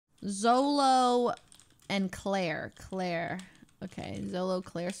Zolo and Claire. Claire. Okay, Zolo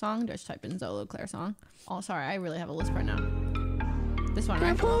Claire song. Just type in Zolo Claire song. Oh, sorry, I really have a list right now. This one,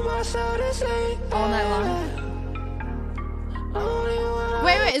 right? All night long.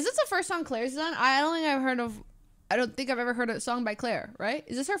 Wait, is this the first song Claire's done? I don't think I've ever heard a song by Claire, right?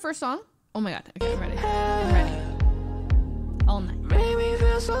 Is this her first song? Oh my god. Okay, I'm ready. I'm ready. All night. Made me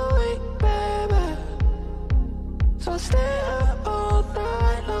feel so weak, baby. So stay up all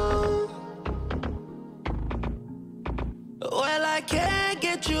night long. Well, I can't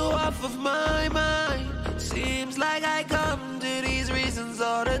get you off of my mind. Seems like I come to these reasons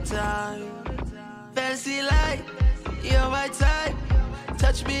all the time. Fancy light, you're my type.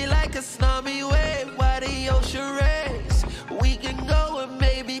 Touch me like a tsunami wave while the ocean race. We can go and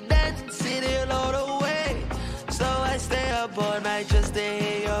maybe dance and sit here all the way. So I stay up all night just to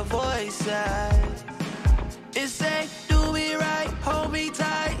hear your voice. It say, do me right, hold me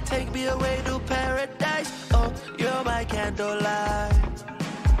tight, take me away to paradise. Oh, you're my candlelight.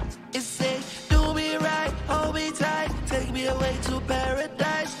 It say, do me right, hold me tight, take me away to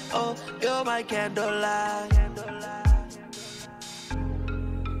paradise. Oh, you're my candlelight.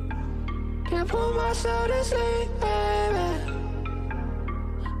 Can't pull myself to sleep, baby.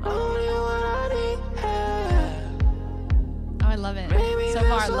 Only what I need, yeah. Oh, I love it. So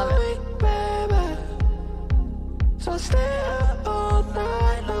far, I love it. Baby. So stay up all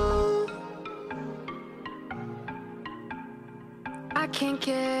night long. I can't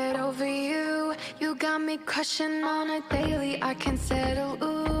get over you. You got me crushing on a daily. I can't settle,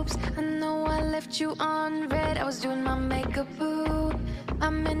 oops. I know I left you on red. I was doing my makeup, boo.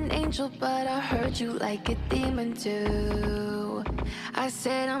 I'm an angel, but I heard you like a demon too. I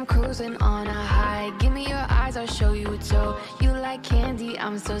said I'm cruising on a high. Give me your eyes, I'll show you a toe. You like candy,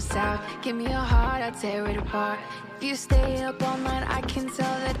 I'm so soft. Give me your heart, I'll tear it apart. If you stay up all night, I can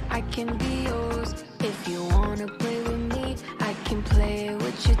tell that I can be yours. If you wanna play with me, I can play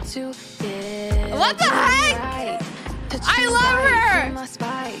with you too. Yeah. What the heck? Right. I love her. My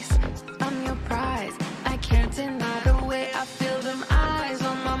spice, I'm your prize. I can't deny the way I feel them eyes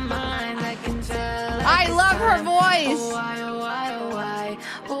on my mind. I can tell. I love her voice. Oh, why, oh, why, oh, why.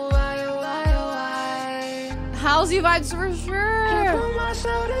 Oh, why, oh, why, oh, why. Halsey vibes for sure. Can't pull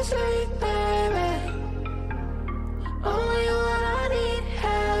myself to sleep, baby. Only what I need,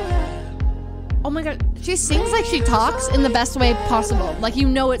 yeah. Oh my god, she sings like she talks in the best way possible. Like, you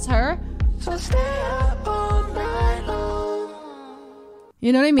know it's her. So stay up all night long.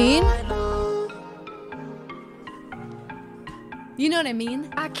 You know what I mean? You know what I mean?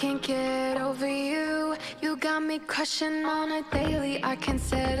 I can't get over you. You got me crushing on a daily. I can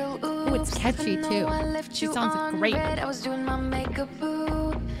settle. Oh, it's catchy too. She sounds great. I was doing my makeup,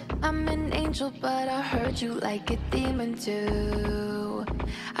 boo. I'm an angel, but I heard you like a demon too.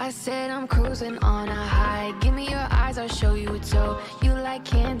 I said I'm cruising on a high. Give me your eyes, I'll show you a toe. You like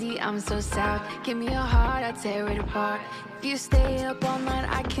candy, I'm so soft. Give me your heart, I'll tear it apart. If you stay up all night,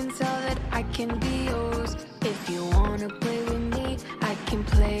 I can tell that I can be yours. If you wanna play with me, I can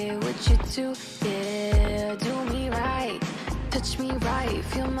play with you too. Yeah, do me right, touch me right,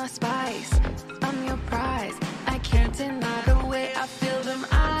 feel my spice. I'm your prize. I can't deny the way I feel them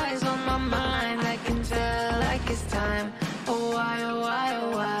eyes on my mind. I can tell like it's time. Oh why, oh why,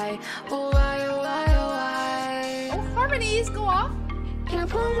 oh why. Oh why, oh why, oh why. Oh, harmonies go off. Can't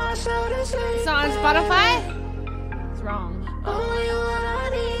pull myself to sleep. It's on Spotify? It's wrong. Only what I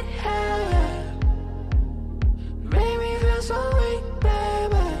need, yeah. Make me feel so weak,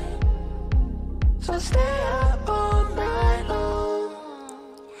 baby. So stay up all night long.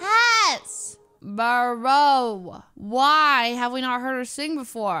 Yes! Bro, why have we not heard her sing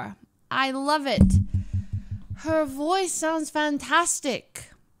before? I love it. Her voice sounds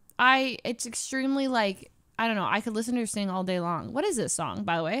fantastic. It's extremely like, I don't know, I could listen to her sing all day long. What is this song,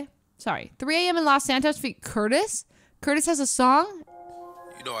 by the way? Sorry. 3 a.m. in Los Santos feat Curtis. Curtis has a song?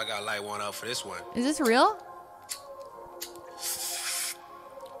 You know I gotta light one up for this one. Is this real?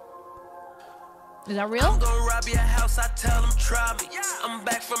 Is that real? I'm gonna rob your house, I tell them try me. I'm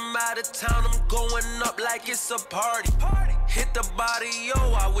back from out of town, I'm going up like it's a party. Hit the body,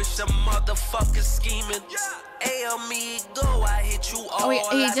 yo, I wish a motherfucker scheming. Amigo, I hit you all. Oh wait,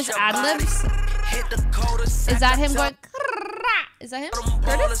 he just ad-libs? Hit the code. Is that him going? Is that him?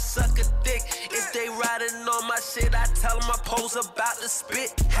 Curtis? Suck a dick. If they riding on my shit, I tell them I pose about to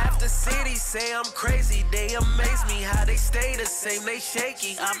spit. Half the city say I'm crazy. They amaze me how they stay the same. They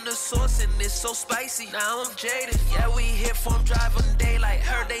shaky. I'm the source and it's so spicy. Now I'm jaded. Yeah, we hit from driving daylight.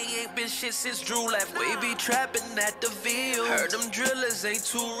 Heard they ain't been shit since Drew left. We be trapping at the Ville. Heard them drillers ain't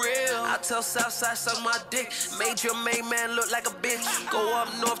too real. I tell Southside suck my dick. Made your main man look like a bitch. Go up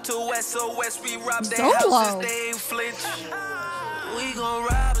north to west, so west we rob their houses. They ain't flinch. We gon'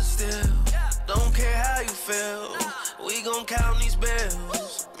 rob it still. Don't care how you feel. We gon' count these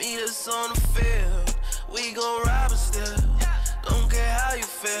bills. Meet us on the field. We gon' rob it still. Don't care how you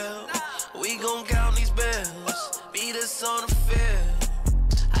feel. We gon' count these bills. Meet us on the field.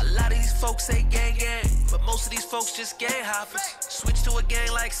 A lot of these folks say gang gang, but most of these folks just gang hoppers. Switch to a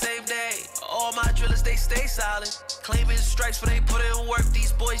gang like same day. All my drillers, they stay solid. Claiming stripes, but they put in work.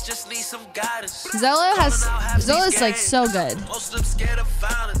 These boys just need some guidance. Zolo's like so good. Most of them scared of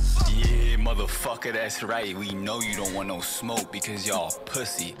violence. Yeah, motherfucker, that's right. We know you don't want no smoke because y'all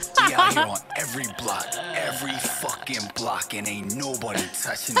pussy. We out here on every block, every fucking block, and ain't nobody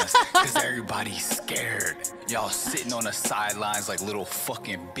touching us because everybody's scared. Y'all sitting on the sidelines like little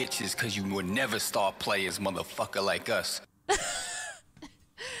fucking bitches because you would never start players, motherfucker, like us.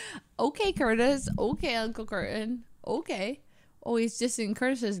 Okay, Curtis. Okay, Uncle Curtin. Okay. Oh, he's just in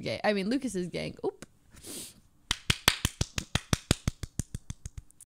Curtis's gang. I mean, Lucas's gang. Oops.